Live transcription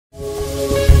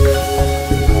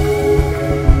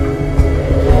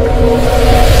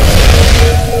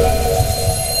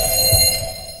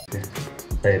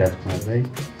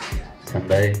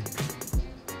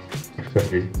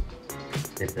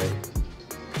हजुर यता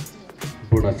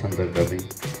पूर्ण सन्दर्भले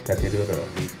साथीहरू र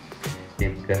अनि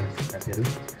टिमका साथीहरू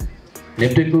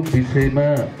नेप्टेको विषयमा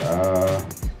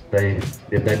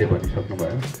देवदाईले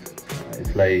भनिसक्नुभयो।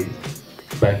 यसलाई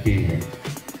बाँकी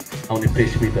आउने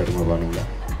प्रेस मिटहरूमा भनौँला।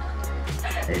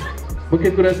 मुख्य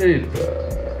कुरा चाहिँ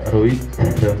रोहित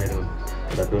र मेरो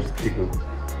एउटा दोस्तीको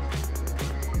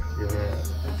एउटा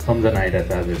सम्झना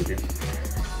आइरहेको छ आजको दिन।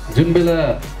 जुन बेला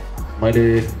मैले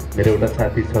मेरो एउटा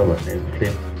साथी छ भन्ने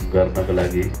फिल्म गर्नको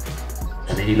लागि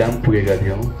हामी इलाम पुगेका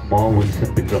थियौँ, म विल्सन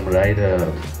विक्रम राई र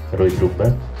रोहित रूपमा।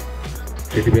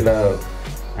 त्यति बेला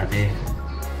हामी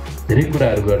धेरै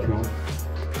कुराहरू गर्थ्यौँ।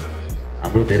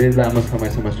 हाम्रो धेरै लामो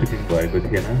समयसम्म सुटिङ भएको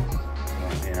थिएन।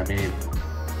 अनि हामी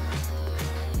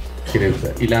के अरे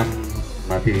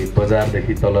इलाममाथि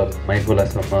बजारदेखि तल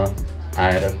माइखोलासम्म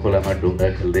आएर खोलामा ढुङ्गा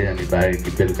खेल्दै अनि बाहेक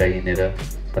बेलुका हिँडेर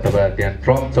अथवा त्यहाँ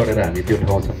ट्रक चढेर हामी त्यो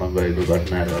ठाउँसम्म गएको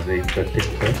घटनाहरू अझै इन्ट्रेस्टिङ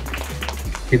छ।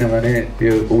 किनभने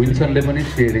त्यो विल्सनले पनि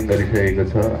सेयरिङ गरिसकेको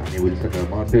छ। हामी विल्सन र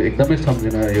म त्यो एकदमै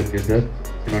सम्झिन योग्य छ,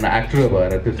 किनभने एक्टर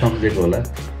भएर त्यो सम्झेको होला।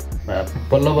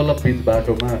 बल्ल बल्ल बिच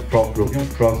बाटोमा ट्रक रोक्यौँ,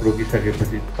 ट्रक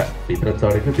रोकिसकेपछि भित्र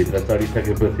चढेको, भित्र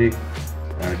चढिसकेपछि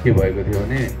के भएको थियो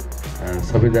भने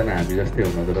सबैजना हामी जस्तै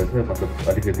हुँदो रहेछ। मतलब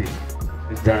अलिकति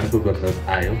जाँडको गन्ध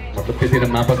आयो। मतलब त्यतिर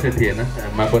मापसे थिएन,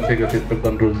 मापसेको त्यत्रो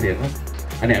कन्ट्रोल थिएन।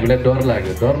 अनि हामीलाई डर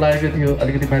लागेको थियो।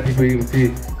 अलिकति माथि पुगेपछि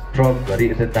ट्रक घरि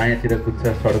यता दायाँतिर कुद्छ,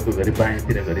 सडकको घरि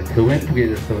बायाँतिर घरि छेउमै पुगे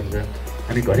जस्तो हुन्छ।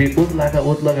 अनि घरि ओत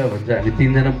लगा भन्छ। हामी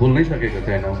तिनजना बोल्नै सकेको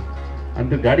छैनौँ। अनि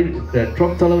त्यो गाडी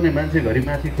ट्रक चलाउने मान्छे घरि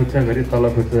माथि खोज्छ, घरि तल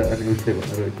खोज्छ। अनि उसले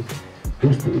भनेर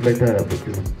दोस्त उसलाई त अब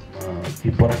त्यो कि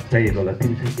पराक चाहिएको होला,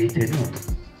 तिमीसँग केही छैन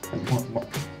म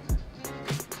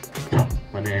छ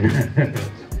भने होइन।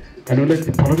 अनि उसलाई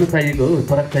फलाउनु चाहिएको हो,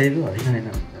 पराक चाहिएको होइन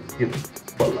के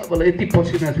बल्ल बल्ल यति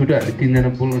पसिना छुट्यो। हामी तिनजना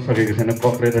बोल्न सकेको छैन,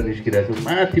 कक्रेर निस्किरहेको छौँ।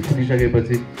 माथि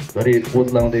पुगिसकेपछि घरि ओत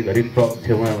लाउँदै घरि ट्रक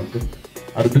छेउमा हुन्छ।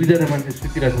 अरू दुईजना मान्छे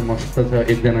सुतिरहेको छ, मस्त छ।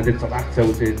 एकजना चाहिँ चलाक छ,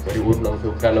 ऊ चाहिँ घरि ओत लाउँछ।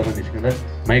 उकालोमा निस्किँदा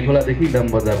माइखोलादेखि इलाम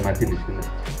बजार माथि निस्किँदा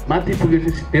माथि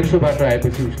पुगेपछि तेर्सो बाटो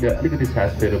आएपछि उसले अलिकति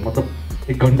सास फेऱ्यो। मतलब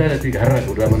 1 घन्टा जति घारा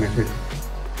घुर्रा बनाइसक्यो।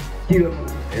 के गर्नु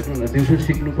हेर्नु न, दिउँसो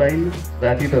सिक्नु पाइन्न,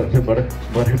 राति त हुन्छ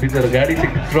भरे बिचरा गाडी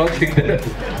ट्रक सिक्दैन।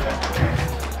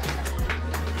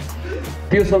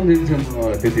 त्यो सम्झिन्छु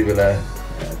म त्यति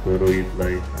बेलाको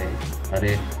रोहितलाई। अनि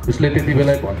उसले त्यति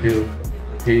बेला भन्थ्यो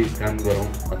केही काम गरौँ।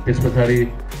 अनि त्यस पछाडि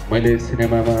मैले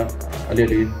सिनेमामा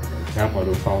अलिअलि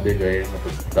कामहरू पाउँदै गएँ।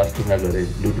 मतलब 10 ढुङ्गा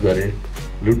गरेँ,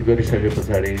 लुट गरिसके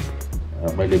पछाडि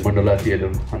मैले मण्डला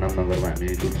थिएटर खनामनगरमा हामी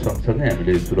लुट सँगसँगै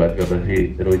हामीले सुरुवात गर्दाखेरि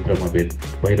रोहित र म भेट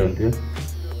भइरहन्थ्यो।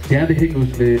 त्यहाँदेखिको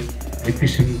उसले एक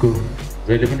किसिमको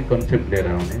जहिले पनि कन्सेप्ट लिएर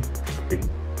आउने एक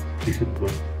किसिमको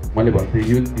मैले भन्थेँ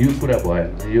यो कुरा भएन,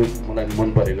 यो मलाई मन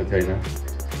परेको छैन,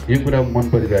 यो कुरा मन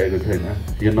परिरहेको छैन,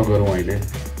 यो नगरौँ अहिले।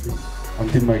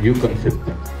 अन्तिममा यो कन्सेप्ट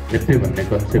नेप्टे भन्ने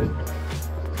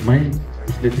कन्सेप्टमै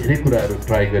उसले धेरै कुराहरू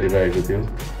ट्राई गरिरहेको थियो।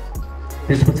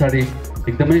 त्यस पछाडि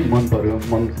एकदमै मन पर्यो,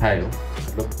 मन खायो।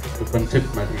 मतलब त्यो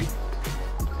कन्सेप्टमाथि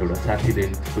एउटा साथीले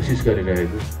कोसिस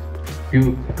गरिरहेको त्यो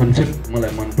कन्सेप्ट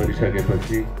मलाई मन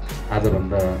परिसकेपछि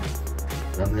आजभन्दा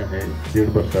झन्डै 1.5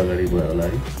 वर्ष अगाडि भयो होला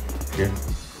है।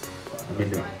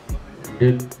 हामीले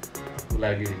डेटको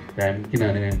लागि टाइम,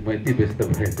 किनभने म यति व्यस्त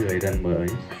भएछु, हैरान भयो है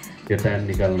त्यो टाइम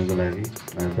निकाल्नुको लागि।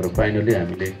 तर फाइनली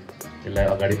हामीले यसलाई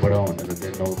अगाडि बढाउँ भनेर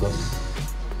चाहिँ 9-10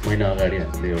 महिना अगाडि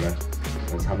हामीले एउटा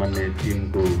सामान्य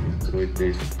टिमको रोहितले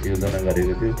योजना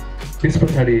गरेको थियो। त्यस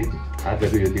पछाडि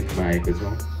आजको यो दिनमा आएको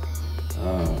छौँ।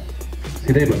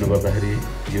 सिधै भन्नुपर्दाखेरि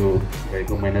यो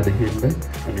गएको महिनादेखि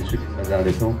हामी सुटिङमा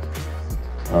जाँदैछौँ।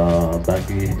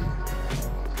 बाँकी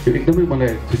त्यो एकदमै मलाई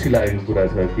खुसी लागेको कुरा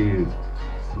छ कि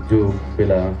जो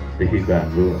बेलादेखिको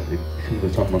हाम्रो एक किसिमको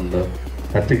सम्बन्ध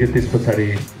साँच्चै त्यस पछाडि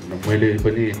मैले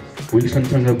पनि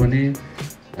विल्सनसँग पनि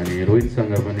अनि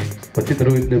रोहितसँग पनि। पछि त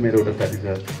रोहितले मेरो एउटा साथी छ,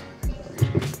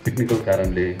 उसको टेक्निकल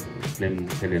कारणले फिल्म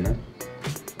खेलेन,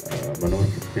 भनौँ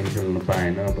फिल्म खेल्न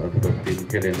पाएन अथवा फिल्म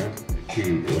खेलेन के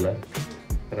होला।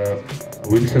 र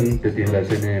विल्सन त्यतिखेर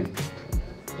चाहिँ नै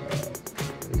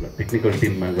टेक्निकल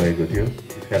टिममा गएको थियो,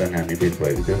 त्यस कारण हामी भेट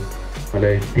भएको थियो।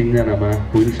 मलाई 3 जनामा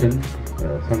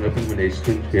विल्सनसँग पनि मैले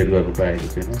स्क्रिन सेयर गर्नु पाएको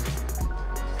छैन।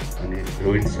 अनि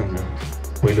रोहितसँग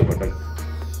पहिलोपटक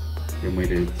यो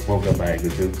मैले मौका पाएको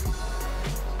छु।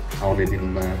 आउने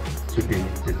दिनमा सुटिङ,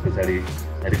 त्यस पछाडि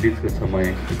रिलिजको समय,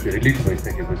 रिलिज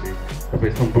भइसकेपछि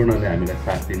तपाईँ सम्पूर्णले हामीलाई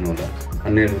साथ दिनुहोला।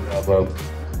 अन्य अब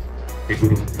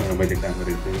गुरुङसँग मैले काम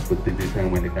गरेको छु, बुद्धिजीसँग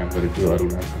मैले काम गरेको छु,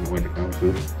 अरुणासँग मैले काम छु,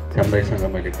 श्यामदाईसँग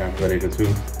मैले काम गरेको छु,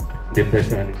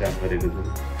 देवदाईसँग पनि काम गरेको छु।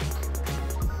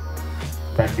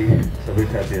 बाँकी सबै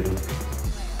साथीहरू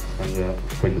उहाँसँग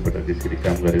पहिलोपटक यसरी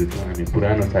काम गरेको छौँ। हामी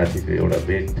पुरानो साथीको एउटा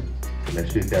भेटलाई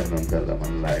स्वीकार्नुहुन्छ होला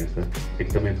मन लागेको छ,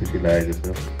 एकदमै खुसी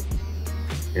लागेको छ।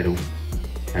 हेरौँ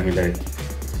हामीलाई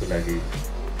यसको लागि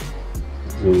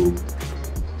जो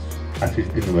आशिष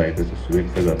दिनुभएको छ,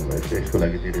 शुभेच्छा गर्नुभएको छ, यसको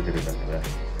लागि धेरै धेरै धन्यवाद।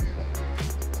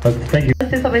 Thank you.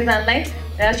 नमस्ते सबैजनालाई,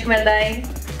 राजकुमार दाई,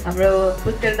 हाम्रो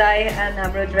पुष्कर दाई एन्ड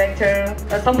हाम्रो डिरेक्टर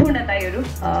सम्पूर्ण दाईहरू,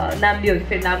 नाम लियो भने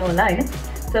फेरि नाम होला होइन।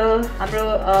 सो हाम्रो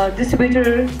डिस्ट्रिब्युटर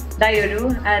दाईहरू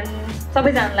एन्ड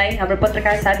सबैजनालाई, हाम्रो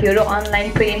पत्रकार साथीहरू,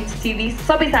 अनलाइन प्रिन्ट टिभी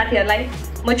सबै साथीहरूलाई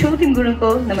म छुलथिम गुरुङको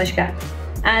नमस्कार।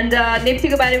 एन्ड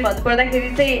नेप्सीको बारेमा भन्नुपर्दाखेरि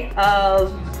चाहिँ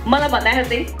मलाई भन्दाखेरि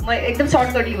चाहिँ म एकदम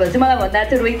सर्टकटली भन्छु, मलाई भन्दा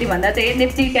चाहिँ रोहितले भन्दा चाहिँ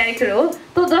नेप्सी क्यारेक्टर हो,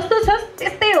 तँ जस्तो छस्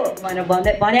त्यस्तै हो भनेर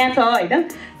भनेको छ होइन।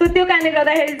 सो त्यो कारणले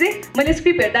गर्दाखेरि चाहिँ मैले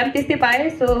स्क्रिप्ट हेर्दा पनि त्यस्तै पाएँ।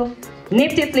 सो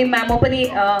नेप्टे फिल्ममा म पनि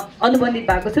अनुबन्धित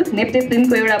भएको छु, नेप्टे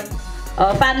फिल्मको एउटा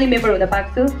फ्यामिली मेम्बर हुन पाएको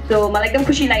छु। सो मलाई एकदम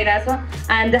खुसी लागिरहेछ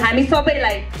एन्ड हामी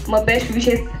सबैलाई म बेस्ट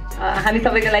विशेष, हामी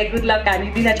सबैको लागि गुड लक हामी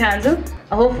दिन चाहन्छौँ।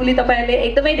 होपफुली तपाईँहरूले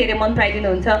एकदमै धेरै मन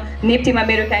पराइदिनुहुन्छ नेप्टेमा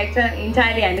मेरो क्यारेक्टर,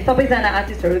 इन्टायरली हामी सबैजना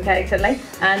आर्टिस्टहरू क्यारेक्टरलाई।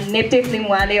 एन्ड नेप्टे फिल्म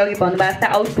उहाँले अघि भन्नुभएको जस्तै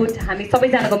आउटपुट, हामी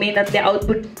सबैजनाको मेहनतले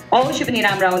आउटपुट अवश्य पनि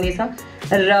राम्रो आउनेछ।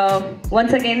 र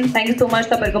once again thank you so much.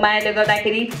 तपाईँहरूको मायाले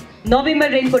गर्दाखेरि नोभेम्बर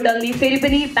रेनको डल्ली फेरि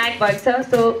पनि ब्याक भएको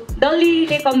छ। सो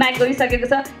डल्लीले कम ब्याक गरिसकेको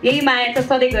छ, यही माया त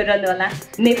सधैँ गरिरहनु होला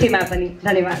नेप्टेमा पनि।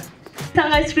 धन्यवाद।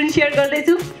 सँग स्क्रिन सेयर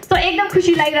गर्दैछु। सो एकदम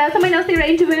खुसी लागिरहेको छ। मैले अस्ति एउटा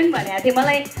इन्टरभ्यू पनि भनेको थिएँ,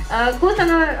 मलाई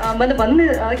कोसँग मतलब भन्नु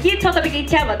न के छ तपाईँको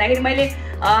इच्छा भन्दाखेरि मैले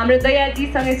हाम्रो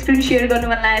दयाजीसँग स्क्रिन सेयर गर्नु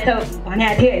मन लागेको छ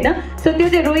भनेको थिएँ होइन। सो त्यो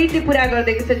चाहिँ रोहितले पुरा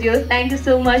गरिदिएको छ। जो thank you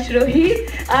so much Rohit.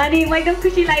 अनि म एकदम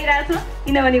खुसी लागिरहेको छ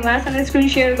किनभने उहाँसँग स्क्रिन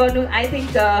सेयर गर्नु आई थिङ्क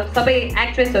सबै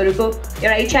एक्ट्रेसहरूको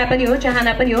एउटा इच्छा पनि हो,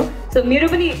 चाहना पनि हो। सो मेरो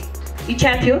पनि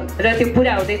इच्छा थियो र त्यो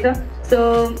पुरा हुँदैछ। सो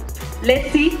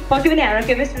लेट्स सी, पक्कै पनि हाम्रो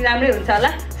केमिस्ट्री राम्रै हुन्छ होला।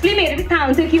 फिल्म हेरेपछि थाहा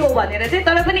हुन्छ के हो भनेर चाहिँ,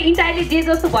 तर पनि इन्टायरली जे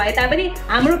जस्तो भए तापनि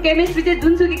हाम्रो केमिस्ट्री चाहिँ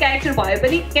जुनसुकै क्यारेक्टर भए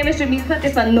पनि केमिस्ट्री मिल्छ,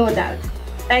 त्यसमा नो डाउट।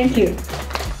 Thank you.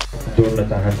 जोड्न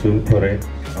चाहन्छु थोरै,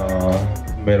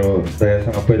 मेरो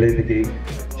दयासँग पहिल्यैदेखि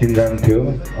चिन्जान थियो,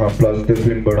 प्लस त्यो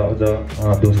फिल्मबाट अझ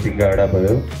दोस्ती गाढा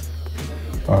भयो।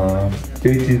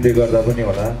 त्यही चिजले गर्दा पनि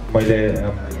होला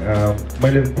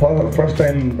मैले फर्स्ट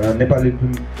टाइम नेपाली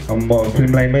फिल्म, म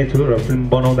फिल्म लाइनमै छु र फिल्म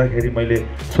बनाउँदाखेरि मैले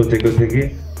सोचेको थिएँ कि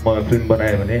म फिल्म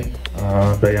बनाएँ भने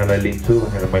दयालाई लिन्छु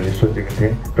भनेर मैले सोचेको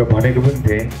थिएँ र भनेको पनि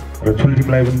थिएँ र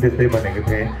छुल्ठिमलाई पनि त्यस्तै भनेको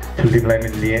थिएँ। छुल्ठिमलाई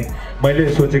पनि लिएँ। मैले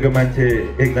सोचेको मान्छे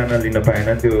एकजना लिन पाएन,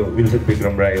 त्यो विल्सन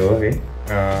विक्रम राई हो है।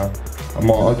 म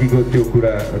अघिको त्यो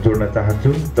कुरा जोड्न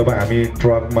चाहन्छु। जब हामी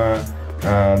ट्रकमा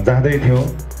जाँदै थियौँ,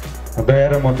 दया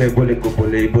र म चाहिँ बोलेको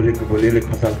यसले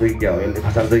खसाल्छ कि क्या हो, यसले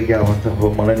खसाल्छ कि क्या भन्छ। हो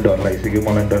मलाई पनि डर लागिसक्यो,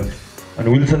 मलाई डर। अनि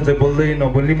विल्सन चाहिँ बोल्दै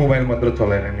नबोल्ने मोबाइल मात्र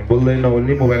चलाइरहने, बोल्दै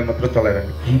नबोल्ने मोबाइल मात्र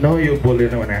चलाइरहने। किन यो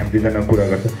बोलेन भने हामी दुईजना कुरा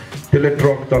गर्छ। त्यसले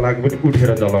ट्रक चलाएको पनि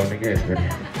उठेर चलाउने क्या यसरी,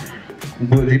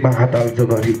 बोलीमा हात हाल्छ,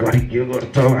 घरि के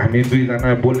गर्छ। हामी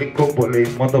दुईजना बोलेको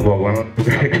म त भगवान्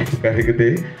पुकारेको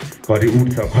थिएँ। घरि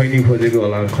उठ्छ, खैनी खोजेको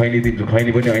होला, खैनी दिन्छु,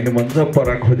 खैनी पनि होइन भन्छ।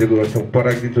 पराग खोजेको गर्छ,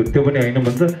 पराग दिन्छु, त्यो पनि होइन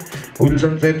भन्छ।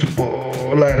 विल्सन चाहिँ चुप्प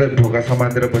लाएर ढोका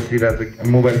समातेर बसिरहेको छ,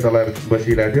 मोबाइल चलाएर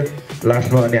बसिरहेको थियो।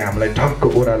 लास्टमा अनि हामीलाई ठक्क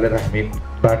ओह्रालेर हामी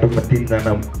बाटोमा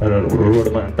तिनजना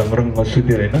रोडमा डङरङमा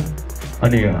सुत्यो होइन।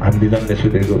 अनि हामी दुईजनाले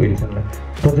सुतेको विल्सनलाई,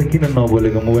 त चाहिँ किन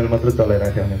नबोलेको, मोबाइल मात्र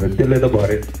चलाइरहेको थियो भनेर। त्यसले त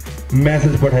भरे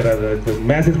म्यासेज पठाइरहेको छ।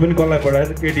 म्यासेज पनि कसलाई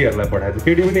पठाएको छ, केटीहरूलाई पठाएको छ।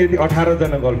 केटी पनि यति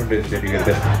 18जना गर्लफ्रेन्ड रेजिस्ट्रेट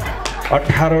गरेको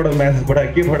 18वटा म्यासेज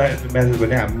पठाएको। के पठाएको छु म्यासेज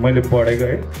भने मैले पढेको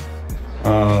है,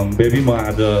 बेबी म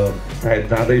आज सायद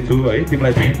जाँदैछु है,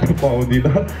 तिमीलाई भेट्न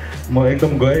पाउँदिनँ, म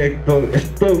एकदम गएँ,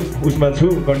 यस्तो उसमा छु,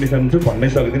 कन्डिसन छु, भन्नै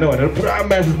सक्दिनँ भनेर पुरा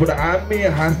म्यासेज पठायो। हामी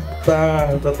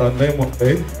हाँस्दा धन्दै म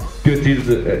है त्यो चिज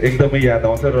एकदमै याद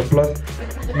आउँछ। र प्लस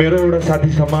मेरो एउटा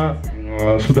साथीसँग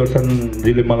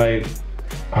सुदर्शनजीले मलाई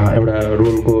एउटा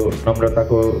रोलको नम्रता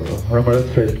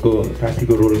श्रेष्ठको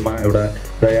साथीको रोलमा एउटा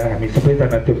दया, हामी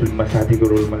सबैजना त्यो फिल्ममा साथीको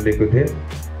रोलमा लिएको थिएँ।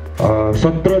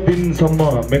 17 दिनसम्म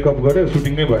मेकअप गऱ्यो,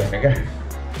 सुटिङै भएन क्या।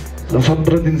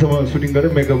 17 दिनसम्म सुटिङ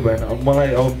गरेँ, मेकअप भएन। अब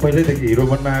मलाई अब पहिल्यैदेखि हिरो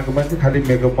बन्न आएको मान्छे खालि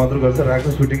मेकअप मात्र गर्छ, राख्छ,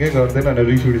 सुटिङै गर्दैन भनेर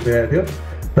रिस उठिसकेको थियो।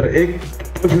 तर एक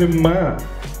फिल्ममा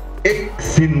एक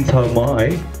सिन छ म है,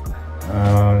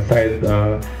 सायद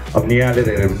अब निहालेर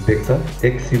हेरेर पनि देख्छ,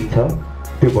 एक सिन छ,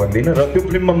 त्यो भन्दिनँ। र त्यो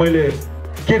फिल्ममा मैले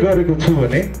के गरेको छु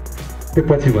भने त्यो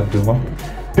पछि भन्छु म।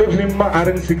 त्यो फिल्ममा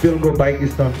आर्यन सिग्देलको बाइक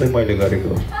स्टन्ट चाहिँ मैले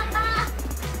गरेको।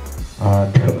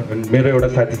 मेरो एउटा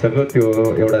साथीसँग त्यो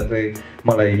एउटा चाहिँ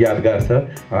मलाई यादगार छ।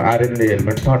 आर्यनले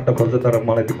हेलमेट सर्ट त खोल्छ, तर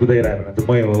मलाई त्यो कुदाइरहेको हुन्छ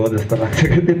मै हो जस्तो लाग्छ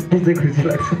कि, त्यति चाहिँ खुसी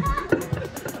लाग्छ।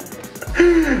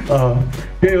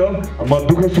 त्यही हो म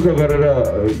दुःख सुख गरेर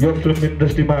यो फिल्म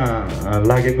इन्डस्ट्रीमा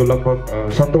लागेको लगभग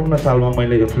 57 सालमा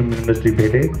मैले यो फिल्म इन्डस्ट्री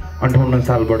भेटेँ 58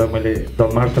 सालबाट मैले द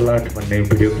मार्सल आर्ट भन्ने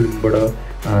भिडियो फिल्मबाट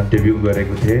डेब्यू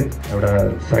गरेको थिएँ एउटा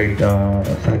साइड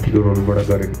साथीको रोलबाट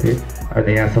गरेको थिएँ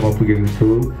अनि यहाँसम्म पुगेको छु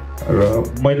र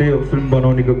मैले यो फिल्म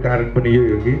बनाउनेको कारण पनि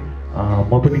यही हो कि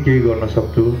म पनि केही गर्न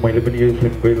सक्छु मैले पनि यो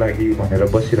फिल्मकै लागि भनेर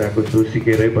बसिरहेको छु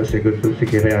सिकेरै बसेको छु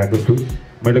सिकेरै आएको छु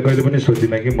मैले कहिले पनि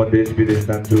सोचिनँ कि म देश विदेश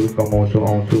जान्छु कमाउँछु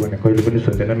आउँछु भने कहिले पनि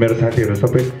सोचेन मेरो साथीहरू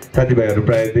सबै साथीभाइहरू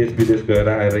प्रायः देश विदेश गएर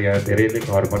आएर यहाँ धेरैले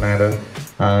घर बनाएर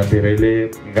धेरैले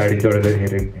गाडी चढेर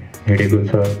हिँडेको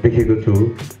छ देखेको छु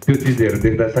त्यो चिजहरू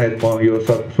देख्दा सायद म यो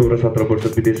 16-17 वर्ष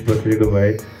विदेश बसेको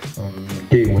भए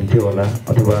केही हुन्थ्यो होला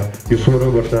अथवा यो 16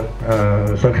 वर्ष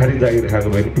सरकारी जागिर खाएको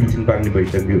भए पेन्सन पाउने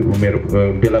भइसक्यो मेरो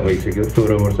बेला भइसक्यो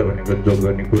 16 वर्ष भनेको जोग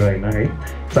गर्ने कुरा होइन है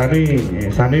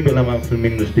सानै बेलामा फिल्म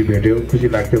इन्डस्ट्री भेट्यो खुसी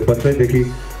लाग्थ्यो बच्चैदेखि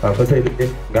कसैले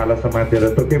गाला समातेर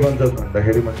त के भन्छस्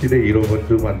भन्दाखेरि म सिधै हिरो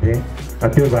बन्छु भन्थेँ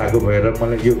त्यो भएको भएर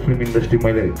मलाई यो फिल्म इन्डस्ट्री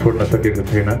मैले छोड्न सकेको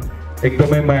छैन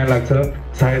एकदमै माया लाग्छ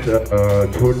सायद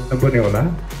छोड्नु पनि होला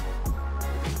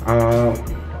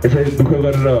यसरी दुःख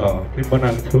गरेर फिल्म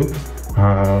बनाएको छु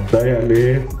दयाले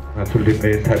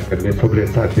छुल्ठिमले साथीहरूले सबले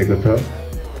साथ दिएको छ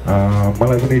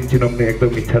मलाई पनि चिनाउने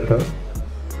एकदम इच्छा छ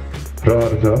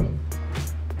रहर छ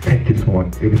थ्याङ्क यू सो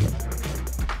मच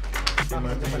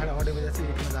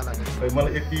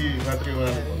मलाई यति मात्रै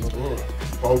उहाँले भन्नुभयो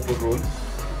बाउको रोल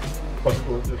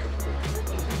कसको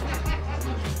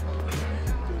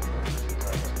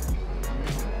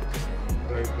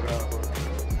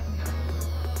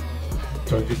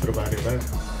चलचित्र बारेमा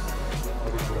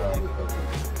अरू कुराहरू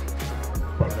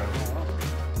पढ्दा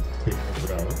देख्ने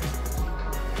कुरा हो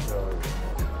र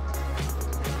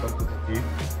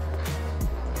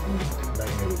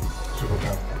मेरो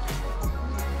शुभकामना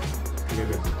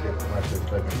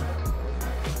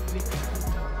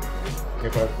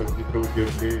नेपाल चलचित्र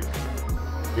उद्योगले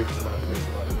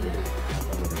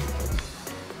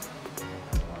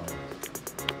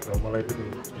र मलाई पनि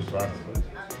विश्वास छ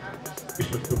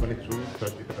विश्वस्त पनि छु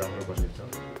चलचित्र राम्रो बनेछ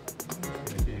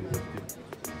किनकि उपस्थित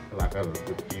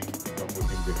कलाकारहरूको टिम राम्रो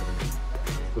टिम देखेर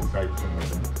उत्साहित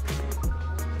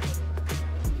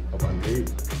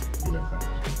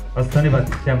हस् धन्यवाद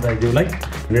श्याम राईज्यूलाई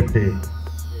नेप्टे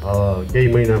केही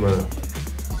महिनामा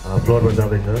फ्लोरमा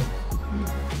जाँदैछ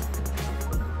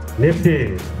नेप्टे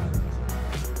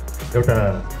एउटा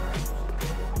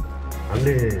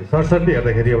हामीले सरसर्ती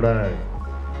हेर्दाखेरि एउटा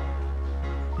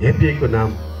हेपिएको नाम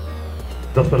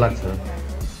जस्तो लाग्छ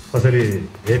कसैले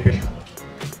हेपे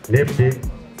नेप्टे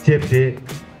चेप्टे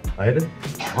होइन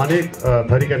अनेक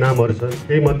थरीका नामहरू छन्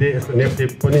त्यही मध्ये यस्तो नेप्टे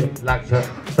पनि लाग्छ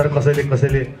तर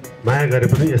कसैले माया गरे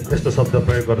पनि यस्तो शब्द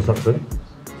प्रयोग गर्न सक्छन्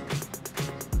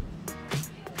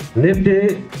नेप्टे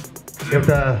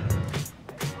एउटा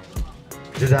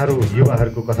जुझारु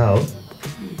युवाहरूको कथा हो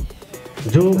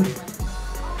जो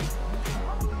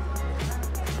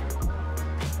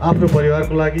आफ्नो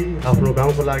परिवारको लागि आफ्नो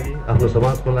गाउँको लागि आफ्नो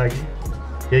समाजको लागि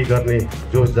केही गर्ने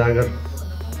जोस जाँगर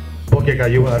बोकेका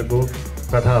युवाहरूको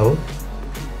कथा हो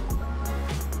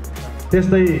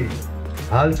त्यस्तै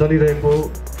हाल चलिरहेको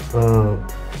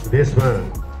देशमा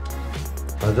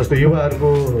जस्तो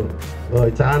युवाहरूको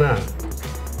चाहना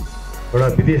एउटा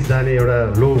विदेश जाने एउटा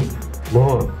लोभ मोह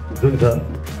जुन छ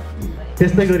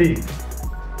त्यस्तै गरी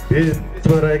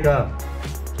देशमा रहेका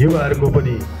युवाहरूको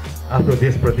पनि आफ्नो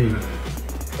देशप्रति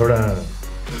एउटा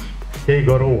केही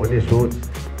गरौँ भन्ने सोच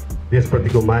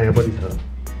देशप्रतिको माया पनि छ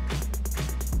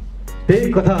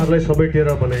त्यही कथाहरूलाई समेटेर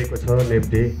बनाएको छ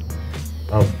नेप्टे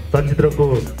चलचित्रको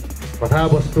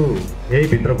कथावस्तु यही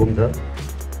भित्र घुम्छ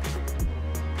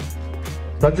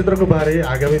चलचित्रको बारे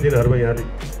आगामी दिनहरूमा यहाँले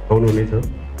पाउनुहुनेछ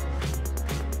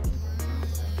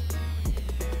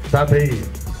साथै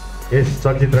यस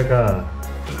चलचित्रका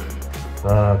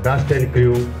कास्ट एन्ड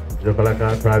क्र्यू जो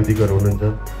कलाकार प्राविधिकहरू हुनुहुन्छ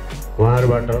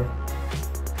उहाँहरूबाट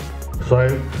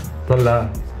सहयोग सल्लाह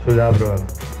सुझाव र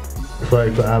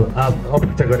सहयोगको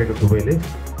अपेक्षा गरेको छु मैले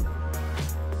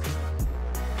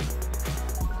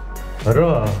र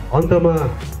अन्तमा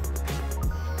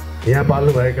यहाँ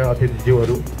पाल्नुभएका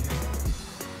अतिथिज्यूहरू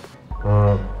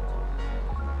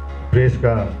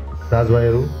प्रेसका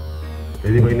दाजुभाइहरू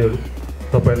दिदीबहिनीहरू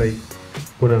तपाईँलाई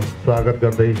पुनः स्वागत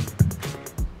गर्दै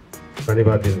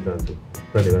धन्यवाद दिन चाहन्छु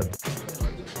धन्यवाद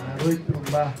रोहित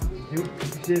रुम्बा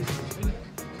विशेष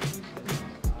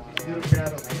मेरो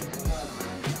प्यारो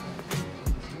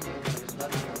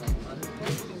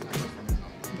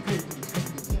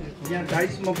यहाँ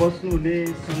डाइसमा बस्नुहुने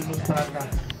सङ्घ संस्थाका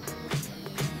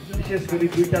विशेष गरी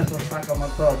दुईटा संस्थाका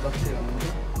मात्र अध्यक्ष हुनुहुन्छ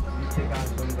नृत्यकार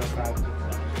सङ्घका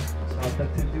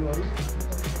अध्यक्षज्यूहरू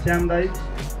श्याम राई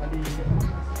अनि अनि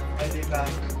अहिलेका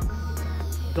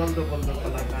जल्दो बल्दो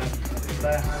कलाकार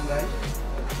दयाहाङ राई,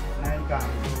 नायिका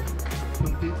हाम्रो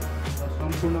छुल्थिम र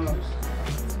सम्पूर्ण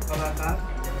कलाकार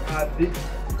आर्थिक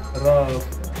र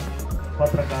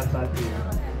पत्रकार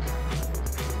साथीहरू,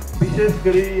 विशेष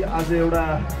गरी आज एउटा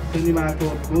सिनेमाको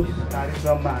घोष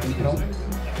कार्यक्रममा हामी छौँ।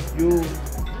 यो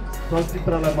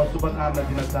चलचित्रलाई म शुभकामना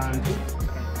दिन चाहन्छु।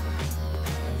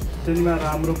 सिनेमा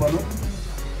राम्रो बनोस्,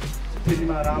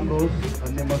 सिनेमा राम्रो होस्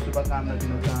भन्ने म शुभकामना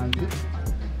दिन चाहन्छु।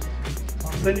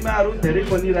 सिनेमाहरू धेरै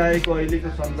बनिरहेको अहिलेको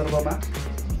सन्दर्भमा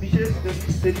विशेष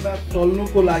गरी सिनेमा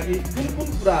चल्नुको लागि कुन कुन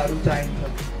कुराहरू चाहिन्छ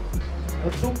र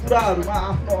त्यो कुराहरूमा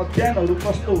आफ्नो अध्ययनहरू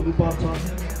कस्तो हुनुपर्छ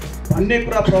भन्ने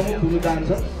कुरा प्रमुख हुन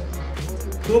जान्छ।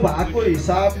 त्यो भएको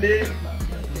हिसाबले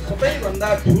सबैभन्दा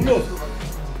ठुलो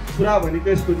कुरा भनेको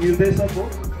यसको निर्देशक हो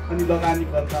अनि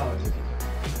लगानीकर्ता हो।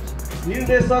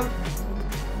 निर्देशक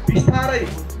बिस्तारै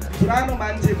पुरानो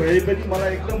मान्छे भए पनि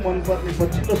मलाई एकदम मनपर्ने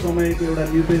पछिल्लो समयको एउटा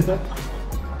निर्देशक,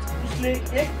 उसले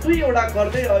एक दुईवटा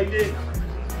गर्दै अहिले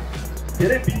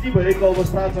धेरै बिजी भएको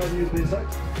अवस्था छ निर्देशक।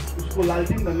 उसको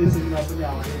लालटिन भन्ने सिनेमा पनि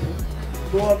आउँदैछ।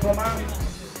 त्यो अर्थमा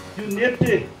यो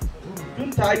नेप्टे जुन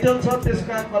टाइटल छ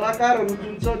त्यसका कलाकारहरू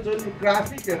जुन छ, जुन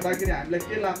ग्राफिक हेर्दाखेरि हामीलाई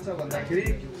के लाग्छ भन्दाखेरि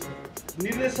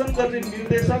निर्देशन गर्ने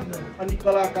निर्देशक अनि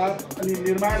कलाकार अनि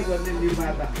निर्माण गर्ने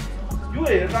निर्माता, यो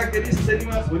हेर्दाखेरि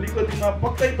सिनेमा भोलिको दिनमा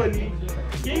पक्कै पनि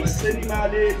केही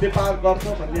सिनेमाले व्यापार गर्छ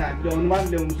भन्ने हामीले अनुमान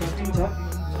ल्याउन सकिन्छ।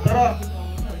 तर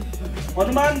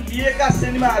अनुमान लिएका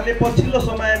सिनेमाहरूले पछिल्लो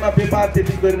समयमा व्यापार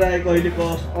त्यति गरिरहेको अहिलेको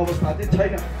अवस्था चाहिँ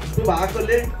छैन। त्यो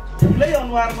भएकोले ठुलै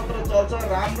अनुहार मात्र चल्छ,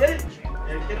 राम्रै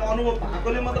के अरे अनुभव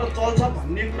भएकोले मात्र चल्छ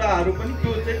भन्ने कुराहरू पनि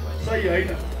त्यो चाहिँ सही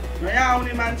होइन। नयाँ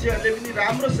आउने मान्छेहरूले पनि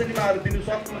राम्रो सिनेमाहरू दिनु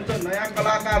सक्नुहुन्छ, नयाँ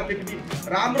कलाकारले पनि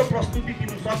राम्रो प्रस्तुति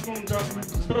दिनु सक्नुहुन्छ।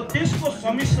 तर त्यसको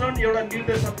सम्मिश्रण एउटा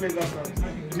निर्देशकले गर्छ।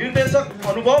 निर्देशक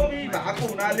अनुभवी भएको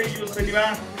हुनाले यो सिनेमा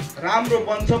राम्रो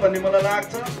बन्छ भन्ने मलाई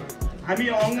लाग्छ। हामी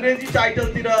अङ्ग्रेजी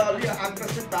टाइटलतिर अलि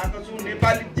आकर्षित भएको छौँ।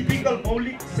 नेपाली टिपिकल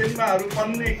मौलिक सिनेमाहरू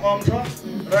बन्ने कम छ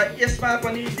र यसमा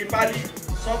पनि नेपाली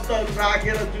शब्दहरू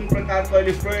राखेर जुन प्रकारको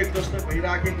अहिले प्रयोग जस्तो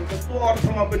भइराखेको छ, त्यो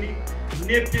अर्थमा पनि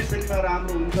नेप्टे सिनेमा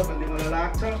राम्रो हुन्छ भन्ने मलाई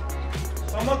लाग्छ।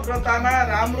 समग्रतामा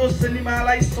राम्रो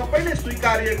सिनेमालाई सबैले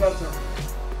स्वीकार्य गर्छ,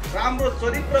 राम्रो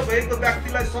चरित्र भएको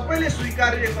व्यक्तिलाई सबैले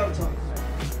स्वीकार्य गर्छ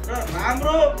र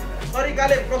राम्रो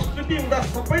तरिकाले प्रस्तुति हुँदा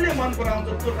सबैले मन पराउँछ।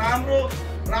 त्यो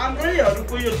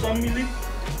राम्रैहरूको यो सम्मिलित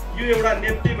यो एउटा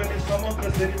नेप्टे भन्ने समग्र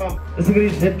सिनेमा। त्यसै गरी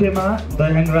नेप्टेमा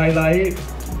दयाहाङ राईलाई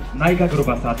नायिकाको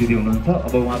रूपमा साथ दिँदै हुनुहुन्छ।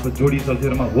 अब उहाँको जोडी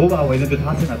चलचित्रमा हो वा होइन त्यो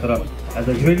थाहा छैन, तर एज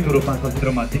अ हिरोइनको रूपमा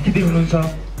चलचित्रमा देखिँदै हुनुहुन्छ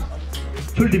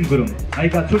छुल्थिम गुरुङ,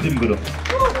 नायिका छुल्थिम गुरुङ।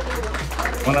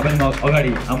 उहाँलाई पनि म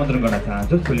अगाडि आमन्त्रण गर्न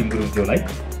चाहन्छु छुल्थिम गुरुङज्यूलाई।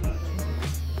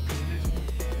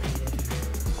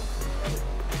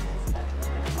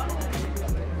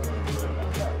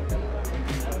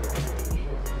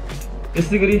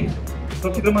 यसै गरी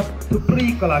चलचित्रमा थुप्रै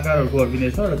कलाकारहरूको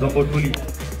अभिनय छ र जम्बो टोली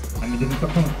हामी देख्न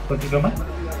सक्छौँ चलचित्रमा।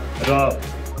 र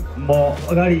म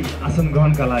अगाडि आसन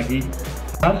ग्रहणका लागि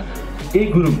ए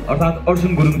गुरुङ अर्थात्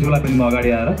अर्जुन गुरुङज्यूलाई पनि म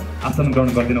अगाडि आएर आसन ग्रहण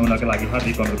गरिदिनु हुनका लागि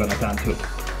हार्दिक अनुरोध गर्न चाहन्छु।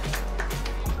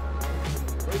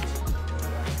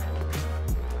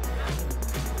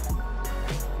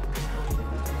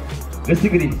 यसै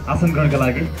गरी आसन ग्रहणका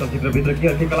लागि चलचित्रभित्र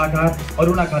के कलाकार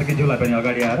अरुणा कार्कीज्यूलाई पनि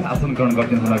अगाडि आएर आसन ग्रहण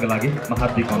गरिदिनु हुनका लागि म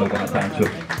हार्दिक अनुरोध गर्न चाहन्छु।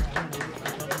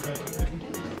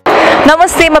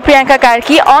 नमस्ते, म प्रियङ्का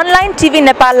कार्की। अनलाइन टिभी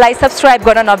नेपाललाई सब्स्क्राइब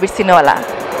गर्न नबिर्सिनुहोला।